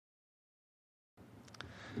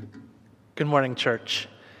Good morning, church.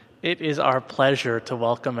 It is our pleasure to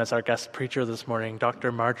welcome as our guest preacher this morning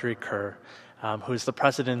Dr. Marjory Kerr, who is the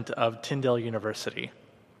president of Tyndale University.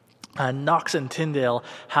 Knox and Tyndale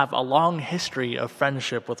have a long history of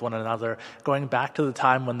friendship with one another, going back to the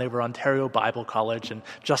time when they were Ontario Bible College and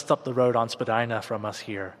just up the road on Spadina from us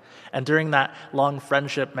here. And during that long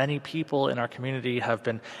friendship, many people in our community have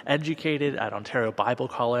been educated at Ontario Bible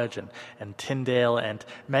College and Tyndale, and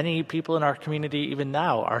many people in our community even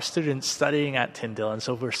now are students studying at Tyndale, and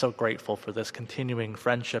so we're so grateful for this continuing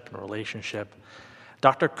friendship and relationship.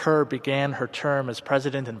 Dr. Kerr began her term as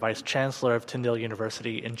president and vice chancellor of Tyndale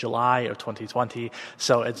University in July of 2020,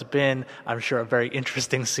 so it's been, I'm sure, a very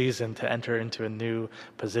interesting season to enter into a new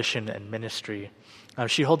position and ministry.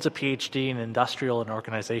 She holds a PhD in industrial and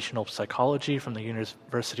organizational psychology from the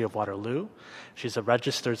University of Waterloo. She's a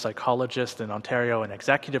registered psychologist in Ontario and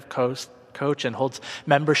executive coach and holds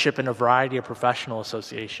membership in a variety of professional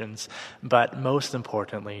associations. But most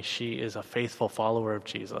importantly, she is a faithful follower of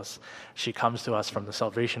Jesus. She comes to us from the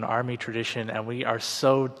Salvation Army tradition, and we are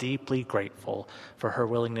so deeply grateful for her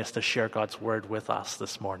willingness to share God's word with us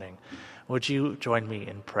this morning. Would you join me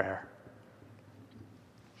in prayer?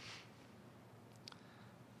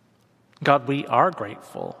 God, we are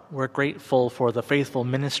grateful. We're grateful for the faithful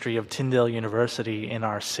ministry of Tyndale University in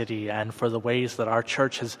our city and for the ways that our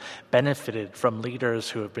church has benefited from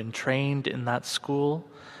leaders who have been trained in that school,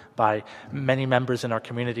 by many members in our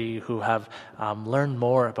community who have learned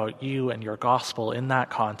more about you and your gospel in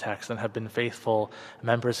that context and have been faithful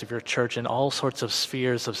members of your church in all sorts of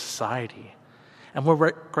spheres of society. And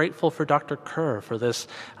we're grateful for Dr. Kerr for this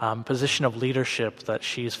position of leadership that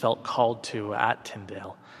she's felt called to at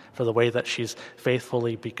Tyndale, for the way that she's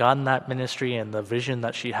faithfully begun that ministry and the vision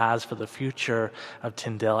that she has for the future of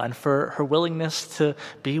Tyndale, and for her willingness to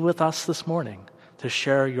be with us this morning, to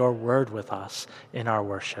share your word with us in our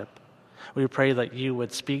worship. We pray that you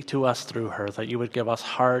would speak to us through her, that you would give us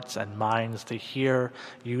hearts and minds to hear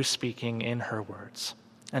you speaking in her words.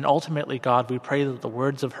 And ultimately, God, we pray that the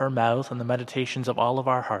words of her mouth and the meditations of all of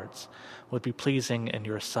our hearts would be pleasing in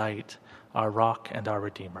your sight, our rock and our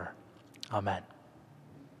Redeemer. Amen.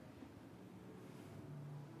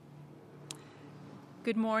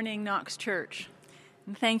 Good morning, Knox Church.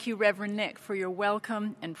 And thank you, Reverend Nick, for your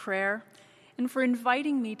welcome and prayer, and for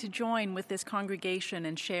inviting me to join with this congregation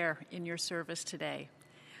and share in your service today.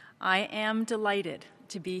 I am delighted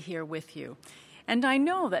to be here with you. And I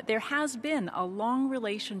know that there has been a long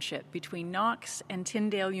relationship between Knox and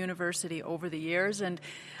Tyndale University over the years, and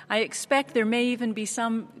I expect there may even be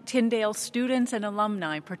some Tyndale students and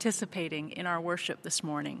alumni participating in our worship this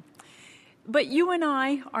morning. But you and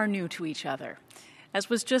I are new to each other. As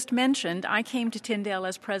was just mentioned, I came to Tyndale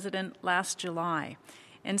as president last July,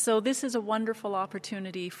 and so this is a wonderful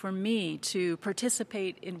opportunity for me to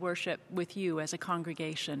participate in worship with you as a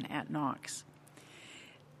congregation at Knox.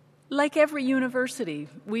 Like every university,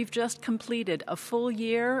 we've just completed a full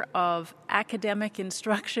year of academic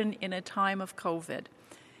instruction in a time of COVID.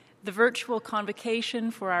 The virtual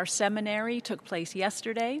convocation for our seminary took place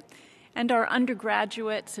yesterday, and our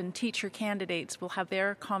undergraduates and teacher candidates will have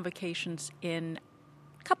their convocations in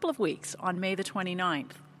a couple of weeks on May the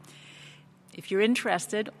 29th. If you're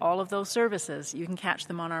interested, all of those services, you can catch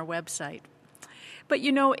them on our website. But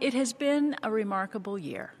you know, it has been a remarkable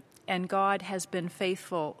year, and God has been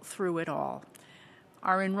faithful through it all.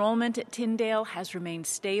 Our enrollment at Tyndale has remained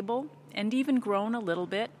stable and even grown a little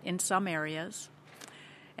bit in some areas.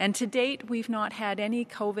 And to date, we've not had any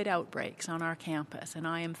COVID outbreaks on our campus, and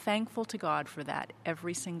I am thankful to God for that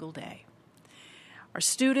every single day. Our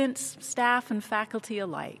students, staff, and faculty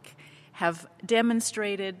alike have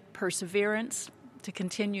demonstrated perseverance to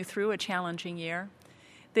continue through a challenging year.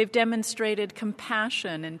 They've demonstrated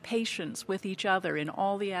compassion and patience with each other in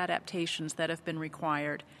all the adaptations that have been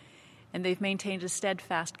required, and they've maintained a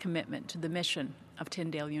steadfast commitment to the mission of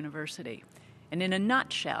Tyndale University. And in a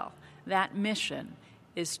nutshell, that mission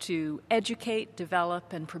is to educate,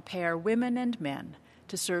 develop, and prepare women and men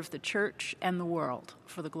to serve the church and the world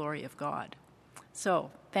for the glory of God.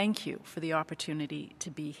 So, thank you for the opportunity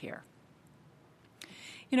to be here.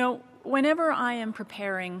 You know, whenever I am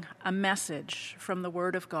preparing a message from the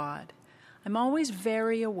Word of God, I'm always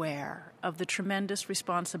very aware of the tremendous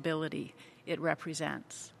responsibility it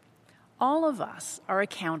represents. All of us are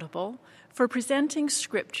accountable for presenting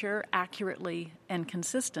Scripture accurately and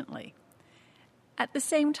consistently. At the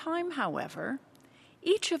same time, however,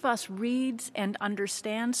 each of us reads and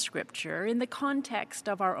understands Scripture in the context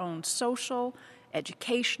of our own social,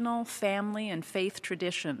 educational, family, and faith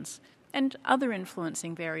traditions, and other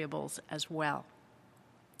influencing variables as well.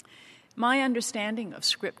 My understanding of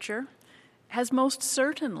Scripture has most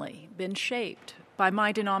certainly been shaped by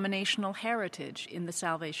my denominational heritage in the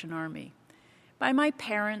Salvation Army, by my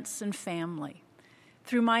parents and family,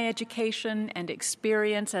 through my education and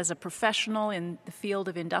experience as a professional in the field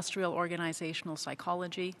of industrial organizational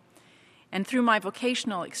psychology, and through my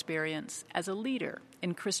vocational experience as a leader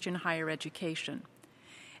in Christian higher education.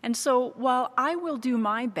 And so, while I will do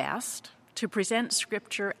my best to present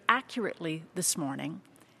Scripture accurately this morning,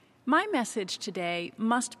 my message today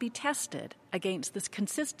must be tested against the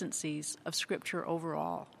consistencies of Scripture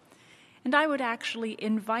overall. And I would actually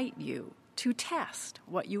invite you to test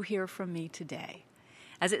what you hear from me today.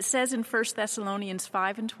 As it says in 1 Thessalonians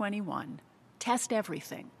 5:21, test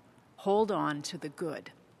everything, hold on to the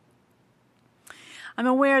good. I'm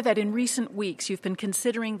aware that in recent weeks you've been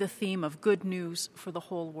considering the theme of good news for the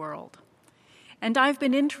whole world. And I've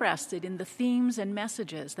been interested in the themes and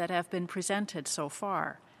messages that have been presented so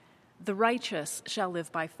far. The righteous shall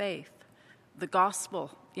live by faith, the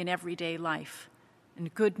gospel in everyday life,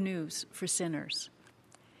 and good news for sinners.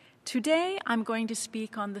 Today I'm going to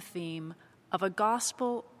speak on the theme of a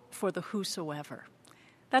gospel for the whosoever.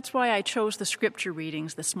 That's why I chose the scripture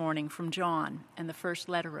readings this morning from John and the first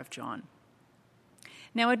letter of John.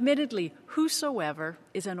 Now, admittedly, whosoever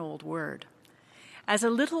is an old word. As a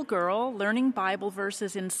little girl learning Bible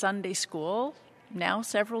verses in Sunday school, now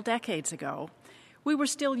several decades ago, we were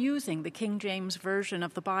still using the King James Version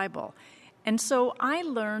of the Bible. And so I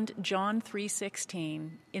learned John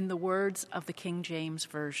 3:16 in the words of the King James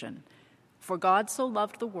Version. For God so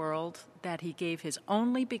loved the world that he gave his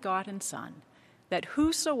only begotten Son, that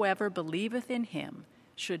whosoever believeth in him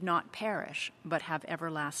should not perish, but have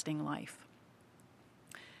everlasting life.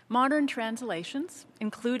 Modern translations,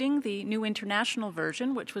 including the New International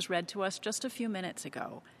Version, which was read to us just a few minutes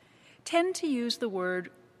ago, tend to use the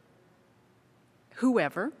word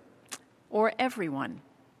whoever or everyone,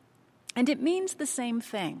 and it means the same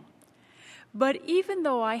thing. But even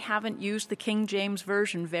though I haven't used the King James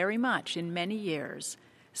Version very much in many years,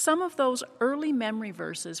 some of those early memory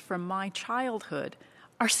verses from my childhood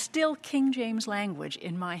are still King James language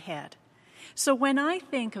in my head. So when I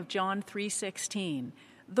think of John 3:16,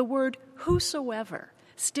 the word whosoever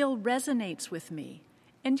still resonates with me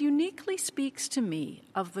and uniquely speaks to me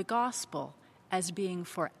of the gospel as being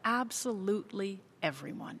for absolutely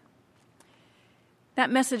everyone. That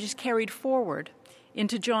message is carried forward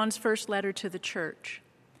into John's first letter to the church.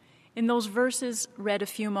 In those verses read a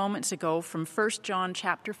few moments ago from 1 John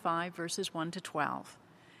chapter 5, verses 1 to 12,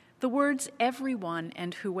 the words everyone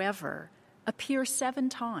and whoever appear 7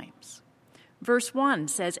 times. Verse 1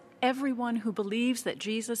 says, everyone who believes that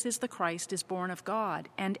Jesus is the Christ is born of God,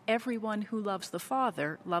 and everyone who loves the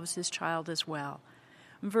Father loves his child as well.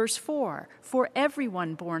 Verse 4, for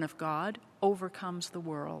everyone born of God overcomes the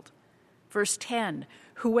world. Verse 10,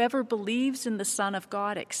 whoever believes in the Son of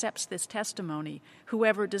God accepts this testimony.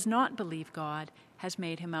 Whoever does not believe God has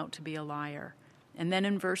made him out to be a liar. And then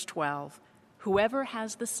in verse 12, whoever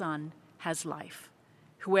has the Son has life.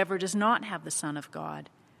 Whoever does not have the Son of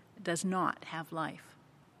God does not have life.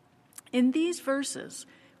 In these verses,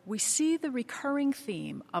 we see the recurring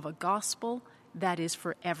theme of a gospel that is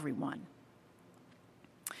for everyone.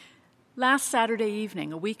 Last Saturday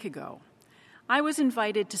evening, a week ago, I was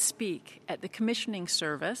invited to speak at the commissioning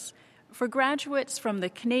service for graduates from the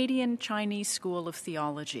Canadian Chinese School of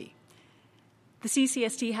Theology. The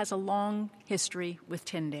CCST has a long history with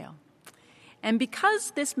Tyndale. And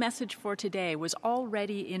because this message for today was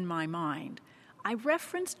already in my mind, I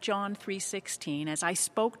referenced John 3:16 as I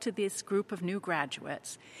spoke to this group of new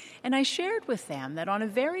graduates, and I shared with them that on a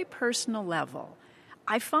very personal level,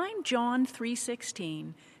 I find John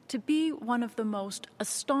 3:16 to be one of the most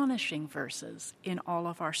astonishing verses in all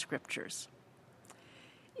of our scriptures.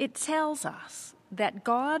 It tells us that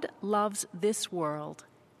God loves this world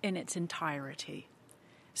in its entirety,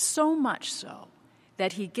 so much so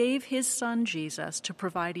that he gave his Son Jesus to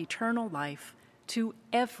provide eternal life to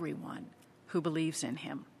everyone who believes in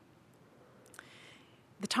him.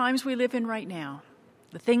 The times we live in right now,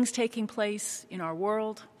 the things taking place in our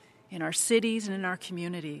world, in our cities, and in our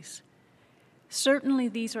communities, certainly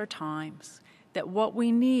these are times that what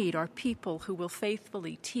we need are people who will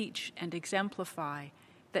faithfully teach and exemplify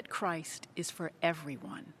that Christ is for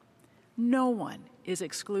everyone. No one is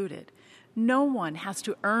excluded. No one has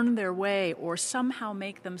to earn their way or somehow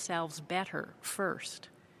make themselves better first.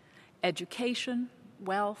 Education,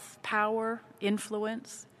 wealth, power,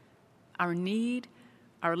 influence, our need,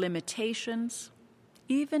 our limitations,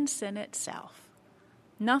 even sin itself.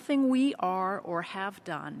 Nothing we are or have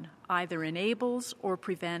done either enables or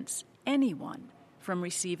prevents anyone from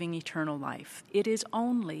receiving eternal life. It is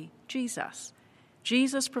only Jesus,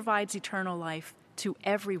 Jesus provides eternal life to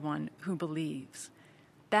everyone who believes.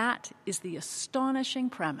 That is the astonishing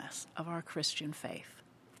premise of our Christian faith.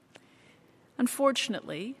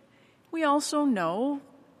 Unfortunately, we also know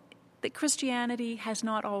that Christianity has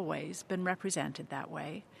not always been represented that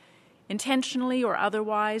way. Intentionally or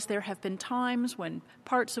otherwise, there have been times when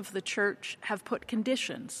parts of the church have put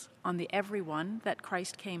conditions on the everyone that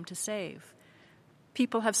Christ came to save.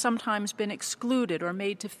 People have sometimes been excluded or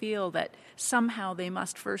made to feel that somehow they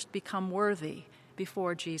must first become worthy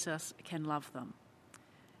before Jesus can love them.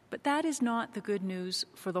 But that is not the good news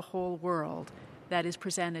for the whole world that is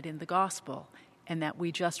presented in the gospel and that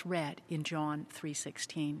we just read in John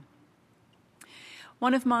 3:16.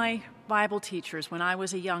 One of my Bible teachers when I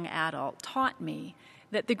was a young adult taught me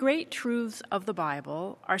that the great truths of the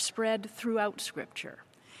Bible are spread throughout Scripture,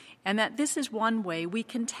 and that this is one way we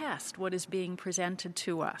can test what is being presented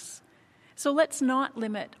to us. So let's not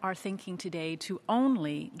limit our thinking today to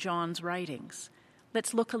only John's writings.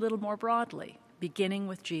 Let's look a little more broadly, beginning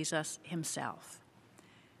with Jesus himself.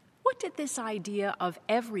 What did this idea of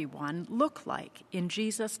everyone look like in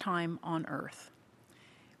Jesus' time on earth?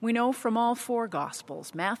 We know from all four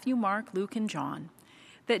Gospels, Matthew, Mark, Luke, and John,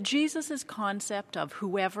 that Jesus' concept of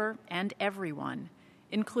whoever and everyone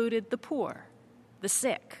included the poor, the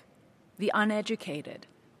sick, the uneducated,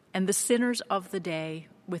 and the sinners of the day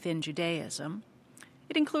within Judaism.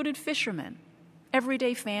 It included fishermen,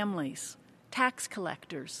 everyday families, tax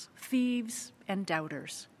collectors, thieves, and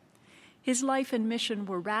doubters. His life and mission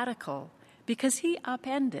were radical because he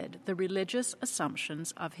upended the religious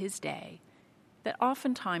assumptions of his day that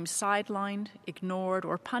oftentimes sidelined, ignored,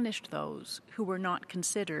 or punished those who were not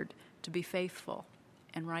considered to be faithful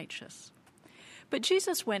and righteous. But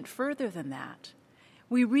Jesus went further than that.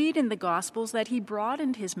 We read in the Gospels that he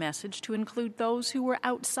broadened his message to include those who were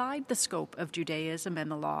outside the scope of Judaism and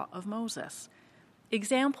the law of Moses.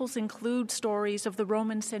 Examples include stories of the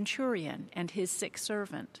Roman centurion and his sick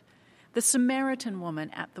servant, the Samaritan woman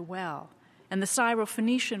at the well, and the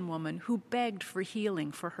Syrophoenician woman who begged for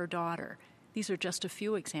healing for her daughter. These are just a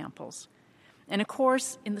few examples. And of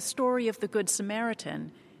course, in the story of the Good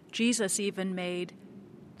Samaritan, Jesus even made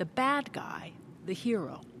the bad guy the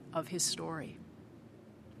hero of his story.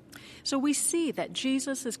 So we see that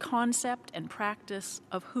Jesus' concept and practice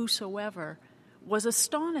of whosoever was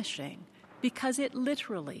astonishing because it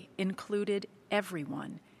literally included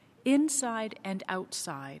everyone, inside and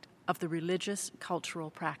outside of the religious, cultural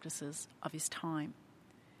practices of his time.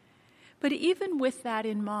 But even with that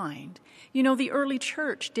in mind, the early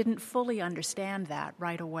church didn't fully understand that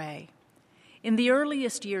right away. In the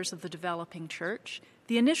earliest years of the developing church,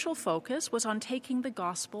 the initial focus was on taking the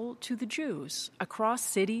gospel to the Jews across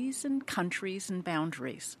cities and countries and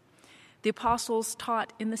boundaries. The apostles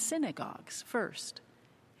taught in the synagogues first.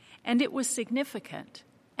 And it was significant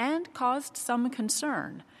and caused some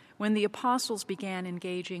concern when the apostles began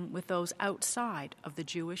engaging with those outside of the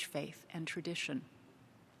Jewish faith and tradition.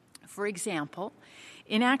 For example,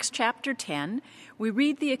 in Acts chapter 10, we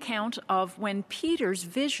read the account of when Peter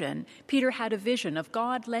had a vision of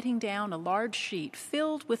God letting down a large sheet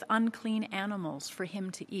filled with unclean animals for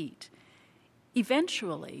him to eat.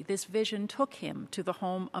 Eventually, this vision took him to the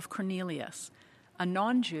home of Cornelius, a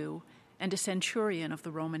non-Jew and a centurion of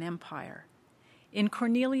the Roman Empire. In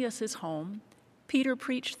Cornelius' home, Peter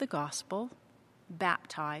preached the gospel,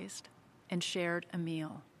 baptized, and shared a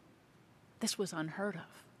meal. This was unheard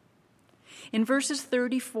of. In verses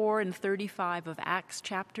 34 and 35 of Acts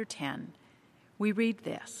chapter 10, we read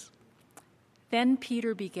this. Then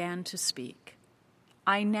Peter began to speak.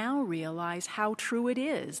 I now realize how true it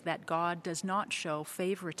is that God does not show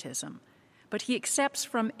favoritism, but he accepts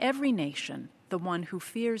from every nation the one who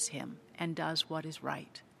fears him and does what is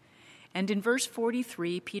right. And in verse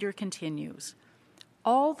 43, Peter continues,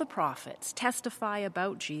 all the prophets testify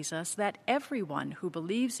about Jesus that everyone who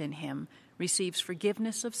believes in him receives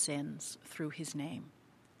forgiveness of sins through his name.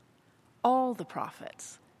 All the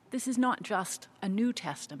prophets. This is not just a New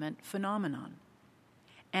Testament phenomenon.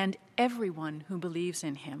 And everyone who believes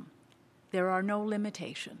in him. There are no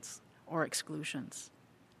limitations or exclusions.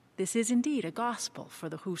 This is indeed a gospel for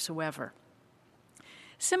the whosoever.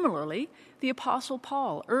 Similarly, the Apostle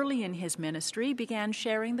Paul, early in his ministry, began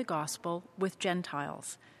sharing the gospel with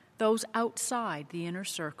Gentiles, those outside the inner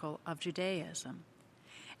circle of Judaism.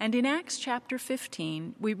 And in Acts chapter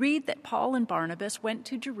 15, we read that Paul and Barnabas went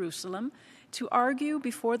to Jerusalem to argue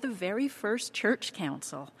before the very first church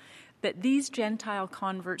council that these Gentile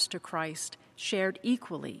converts to Christ shared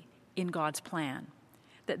equally in God's plan,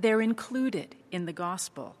 that they're included in the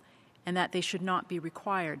gospel, and that they should not be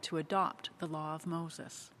required to adopt the law of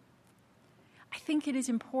Moses. I think it is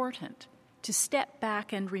important to step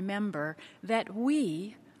back and remember that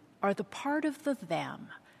we are the part of the them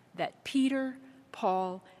that Peter,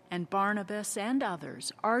 Paul, and Barnabas and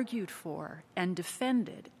others argued for and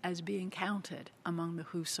defended as being counted among the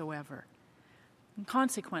whosoever. And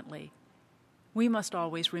consequently, we must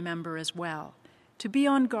always remember as well to be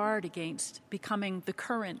on guard against becoming the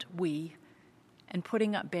current we and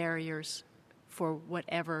putting up barriers for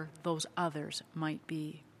whatever those others might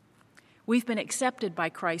be. We've been accepted by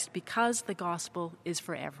Christ because the gospel is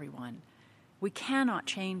for everyone. We cannot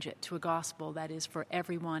change it to a gospel that is for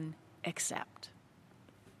everyone except.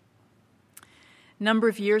 A number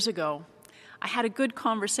of years ago, I had a good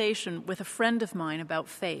conversation with a friend of mine about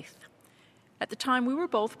faith. At the time, we were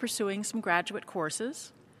both pursuing some graduate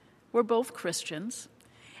courses. We're both Christians,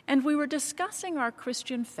 and we were discussing our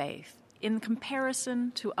Christian faith in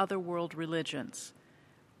comparison to other world religions,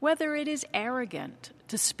 whether it is arrogant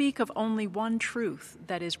to speak of only one truth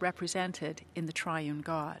that is represented in the triune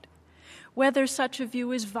God, whether such a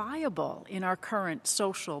view is viable in our current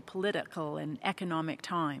social, political, and economic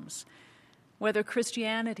times, whether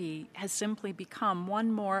Christianity has simply become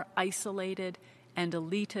one more isolated and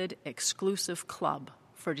elitist exclusive club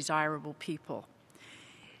for desirable people.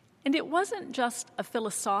 And it wasn't just a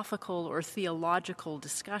philosophical or theological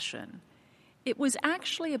discussion. It was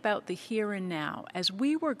actually about the here and now as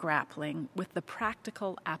we were grappling with the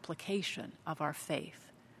practical application of our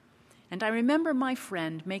faith. And I remember my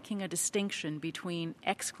friend making a distinction between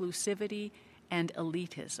exclusivity and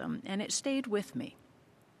elitism, and it stayed with me.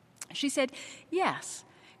 She said, yes,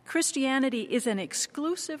 Christianity is an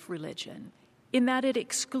exclusive religion in that it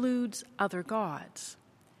excludes other gods.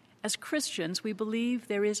 As Christians, we believe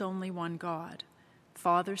there is only one God,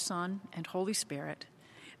 Father, Son, and Holy Spirit,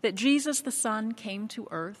 that Jesus the Son came to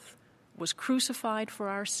earth, was crucified for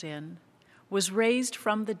our sin, was raised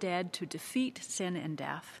from the dead to defeat sin and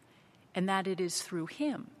death, and that it is through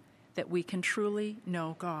him that we can truly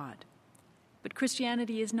know God. But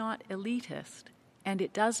Christianity is not elitist, and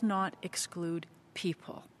it does not exclude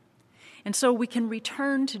people. And so we can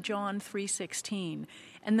return to John 3:16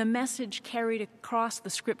 and the message carried across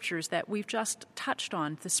the scriptures that we've just touched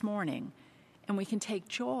on this morning, and we can take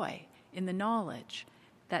joy in the knowledge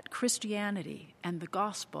that Christianity and the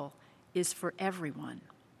gospel is for everyone,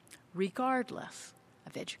 regardless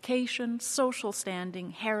of education, social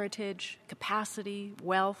standing, heritage, capacity,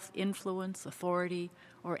 wealth, influence, authority,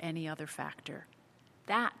 or any other factor.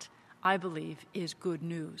 That, I believe, is good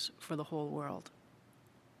news for the whole world.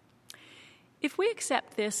 If we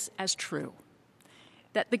accept this as true,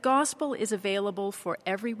 that the gospel is available for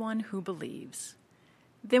everyone who believes,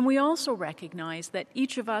 then we also recognize that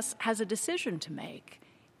each of us has a decision to make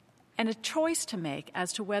and a choice to make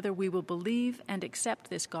as to whether we will believe and accept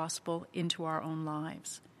this gospel into our own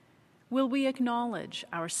lives. Will we acknowledge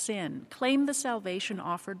our sin, claim the salvation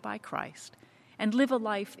offered by Christ, and live a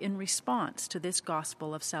life in response to this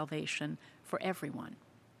gospel of salvation for everyone?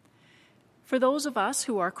 For those of us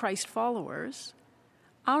who are Christ followers,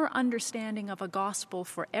 our understanding of a gospel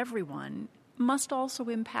for everyone must also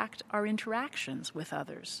impact our interactions with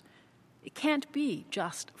others. It can't be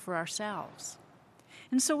just for ourselves.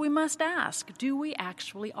 And so we must ask, do we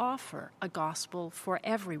actually offer a gospel for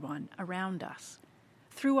everyone around us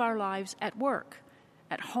through our lives at work,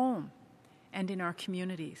 at home, and in our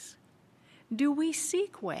communities? Do we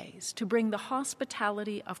seek ways to bring the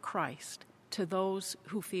hospitality of Christ to those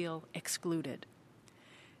who feel excluded?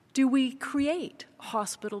 Do we create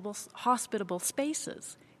hospitable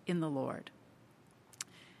spaces in the Lord?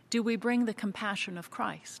 Do we bring the compassion of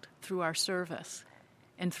Christ through our service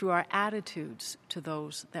and through our attitudes to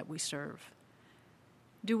those that we serve?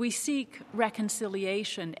 Do we seek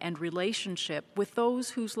reconciliation and relationship with those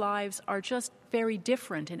whose lives are just very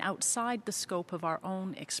different and outside the scope of our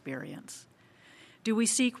own experience? Do we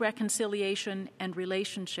seek reconciliation and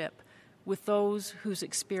relationship with those whose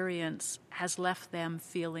experience has left them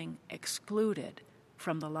feeling excluded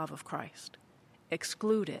from the love of Christ,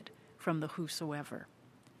 excluded from the whosoever?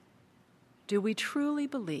 Do we truly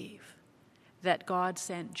believe that God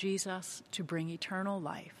sent Jesus to bring eternal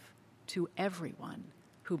life to everyone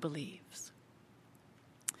who believes?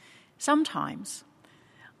 Sometimes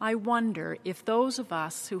I wonder if those of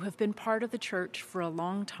us who have been part of the church for a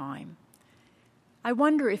long time, I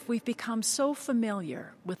wonder if we've become so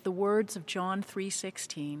familiar with the words of John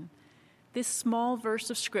 3:16, this small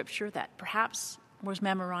verse of Scripture that perhaps was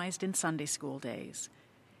memorized in Sunday school days.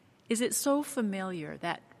 Is it so familiar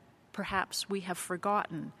that perhaps we have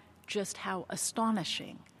forgotten just how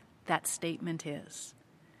astonishing that statement is?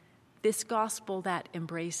 This gospel that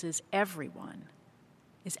embraces everyone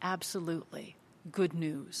is absolutely good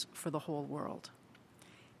news for the whole world.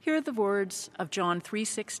 Hear the words of John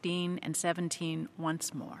 3:16 and 17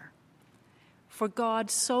 once more. For God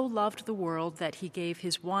so loved the world that he gave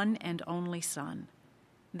his one and only Son,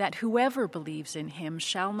 that whoever believes in him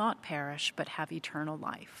shall not perish but have eternal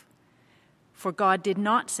life. For God did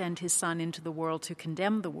not send his Son into the world to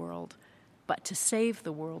condemn the world, but to save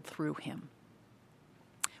the world through him.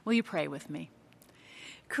 Will you pray with me?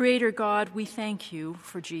 Creator God, we thank you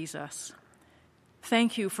for Jesus.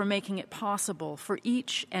 Thank you for making it possible for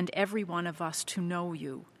each and every one of us to know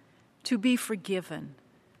you, to be forgiven,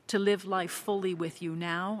 to live life fully with you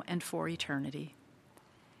now and for eternity.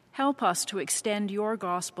 Help us to extend your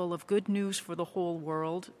gospel of good news for the whole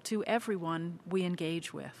world to everyone we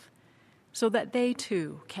engage with, so that they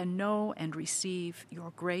too can know and receive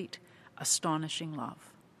your great, astonishing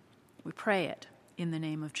love. We pray it in the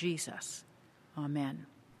name of Jesus. Amen.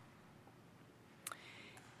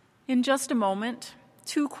 In just a moment,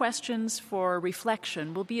 2 questions for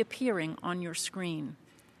reflection will be appearing on your screen.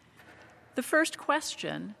 The first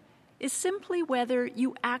question is simply whether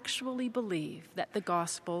you actually believe that the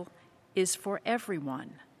gospel is for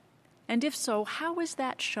everyone. And if so, how is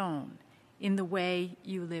that shown in the way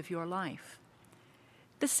you live your life?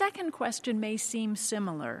 The second question may seem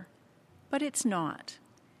similar, but it's not.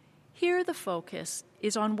 Here the focus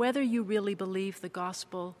is on whether you really believe the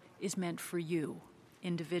gospel is meant for you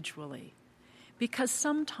individually, because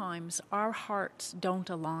sometimes our hearts don't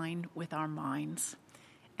align with our minds,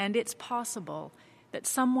 and it's possible that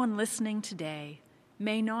someone listening today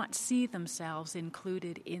may not see themselves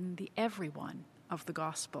included in the everyone of the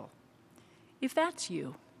gospel. If that's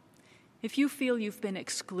you, if you feel you've been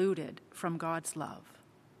excluded from God's love,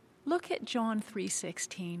 look at John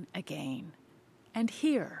 3:16 again and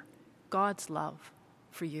hear God's love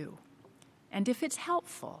for you. And if it's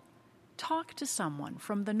helpful, talk to someone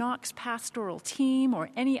from the Knox pastoral team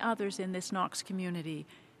or any others in this Knox community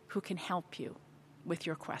who can help you with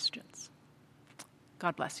your questions.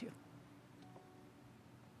 God bless you.